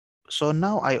So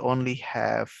now I only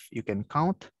have, you can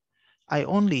count, I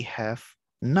only have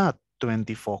not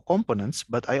 24 components,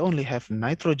 but I only have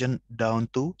nitrogen down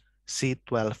to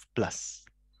C12 plus.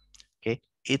 Okay,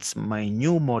 it's my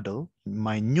new model,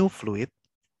 my new fluid,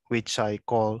 which I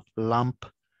call lump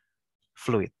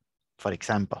fluid, for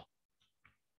example.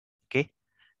 Okay,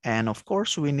 and of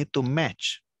course we need to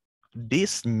match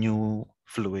this new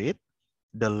fluid,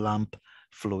 the lump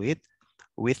fluid,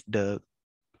 with the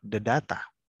data.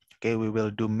 Okay, we will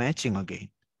do matching again.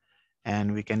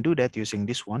 And we can do that using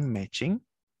this one, matching.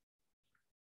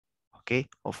 Okay,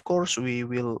 of course, we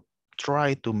will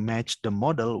try to match the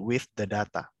model with the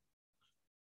data.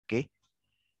 Okay,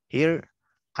 here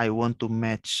I want to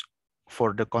match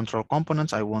for the control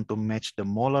components. I want to match the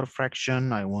molar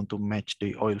fraction. I want to match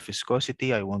the oil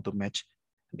viscosity. I want to match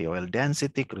the oil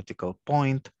density, critical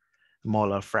point,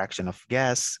 molar fraction of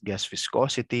gas, gas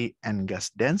viscosity, and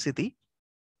gas density.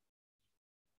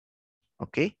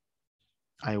 Okay,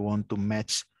 I want to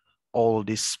match all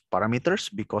these parameters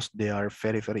because they are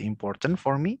very, very important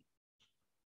for me.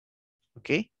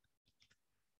 Okay.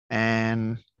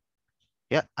 And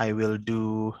yeah, I will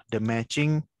do the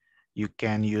matching. You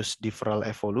can use differential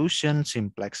evolution,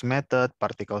 simplex method,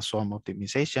 particle swarm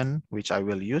optimization, which I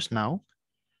will use now.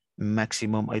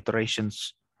 Maximum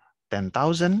iterations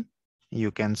 10,000. You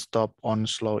can stop on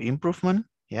slow improvement.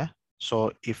 Yeah.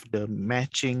 So if the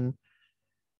matching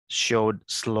showed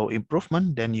slow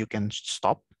improvement, then you can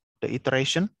stop the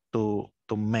iteration to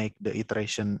make the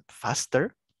iteration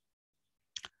faster.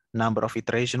 Number of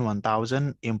iteration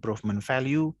 1,000, improvement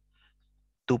value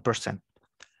 2%.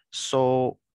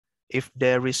 So if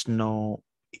there is no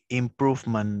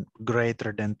improvement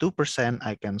greater than 2%,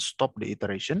 I can stop the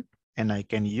iteration and I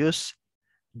can use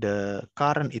the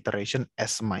current iteration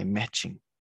as my matching.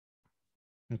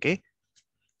 Okay,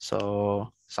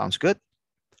 so sounds good.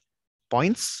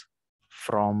 Points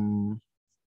from,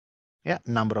 yeah,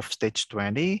 number of stage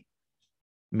 20,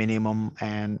 minimum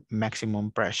and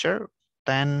maximum pressure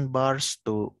 10 bars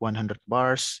to 100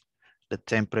 bars, the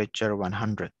temperature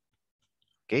 100.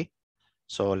 Okay,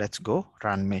 so let's go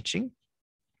run matching.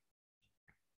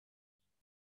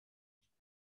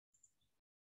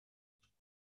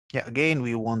 Yeah, again,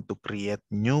 we want to create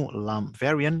new lump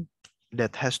variant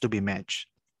that has to be matched.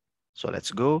 So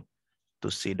let's go to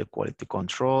see the quality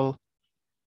control.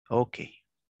 Okay.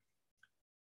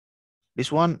 This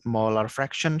one, molar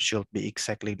fraction should be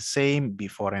exactly the same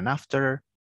before and after.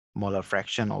 Molar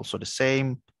fraction also the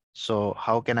same. So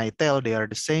how can I tell they are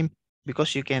the same?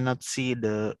 Because you cannot see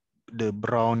the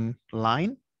brown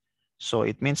line. So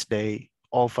it means they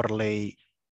overlay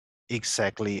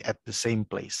exactly at the same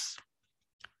place.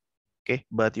 Okay,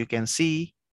 but you can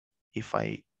see if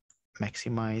I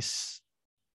maximize.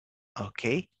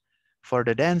 Okay, for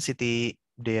the density,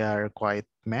 they are quite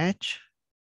match,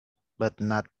 but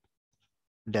not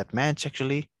that match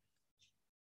actually.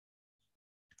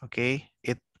 Okay,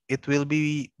 it will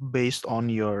be based on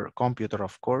your computer,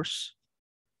 of course.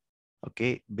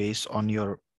 Okay, based on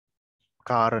your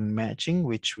current matching,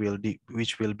 which will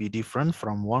be different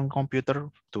from one computer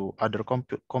to other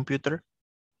computer.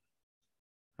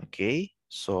 Okay,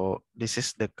 so this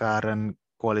is the current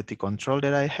quality control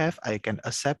that I have. I can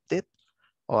accept it,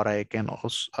 or I can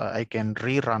also I can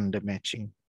rerun the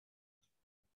matching.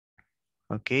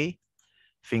 Okay,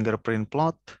 fingerprint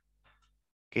plot.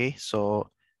 Okay,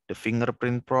 so the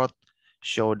fingerprint plot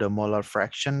show the molar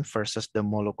fraction versus the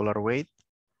molecular weight.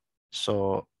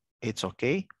 So it's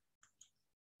okay.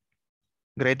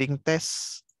 Grading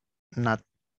test, not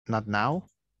now.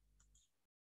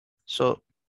 So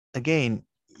again,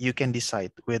 you can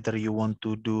decide whether you want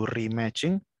to do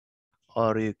rematching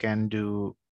or you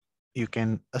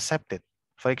can accept it.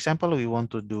 For example, we want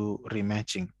to do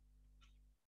rematching.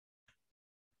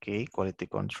 Okay, quality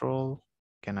control.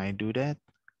 Can I do that?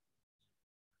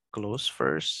 Close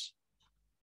first.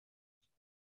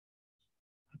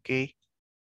 Okay.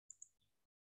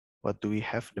 What do we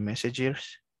have? The message here.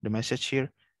 The message here.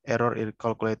 Error in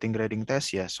calculating grading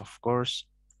test. Yes, of course.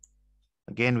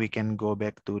 Again, we can go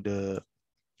back to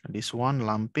this one,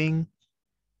 lumping,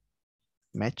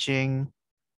 matching.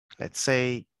 Let's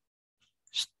say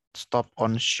stop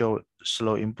on show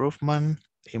slow improvement.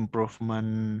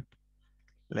 Improvement,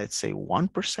 let's say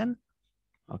 1%.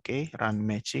 Okay, run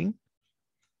matching.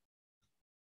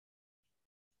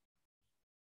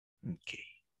 Okay.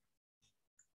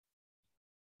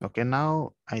 Okay,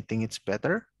 now I think it's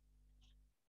better.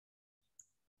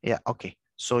 Yeah, okay.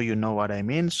 So you know what I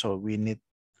mean. So we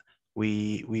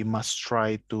must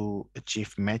try to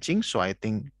achieve matching. So I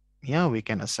think, yeah, we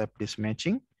can accept this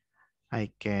matching. I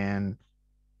can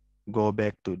go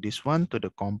back to this one, to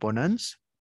the components.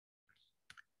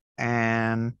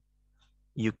 And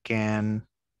you can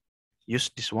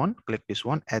use this one, click this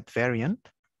one, add variant.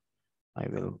 I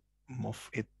will move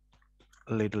it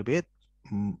a little bit,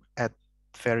 add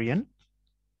variant.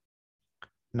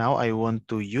 Now I want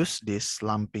to use this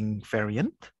lumping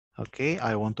variant. Okay,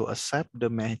 I want to accept the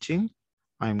matching.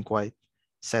 I'm quite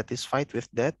satisfied with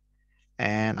that.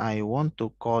 And I want to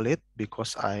call it,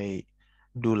 because I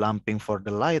do lumping for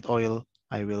the light oil,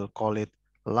 I will call it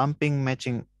lumping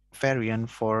matching variant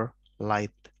for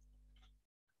light.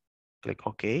 Click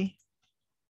OK.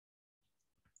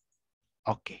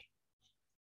 OK.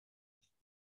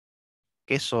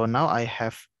 Okay, so now I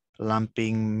have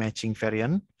lumping matching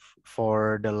variant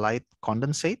for the light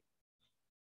condensate.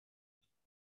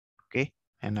 Okay,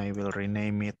 and I will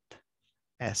rename it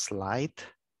as light.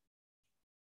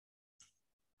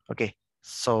 Okay,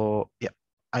 so yeah,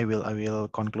 I will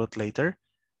conclude later.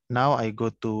 Now I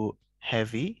go to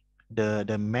heavy,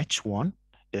 the match one,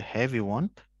 the heavy one,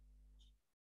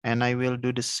 and I will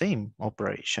do the same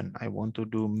operation. I want to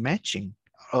do matching,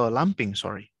 lumping,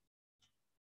 sorry.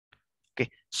 Okay,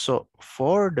 so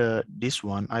for this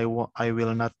one, I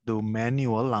will not do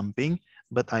manual lumping,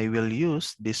 but I will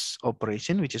use this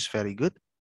operation, which is very good,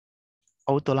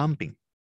 auto lumping.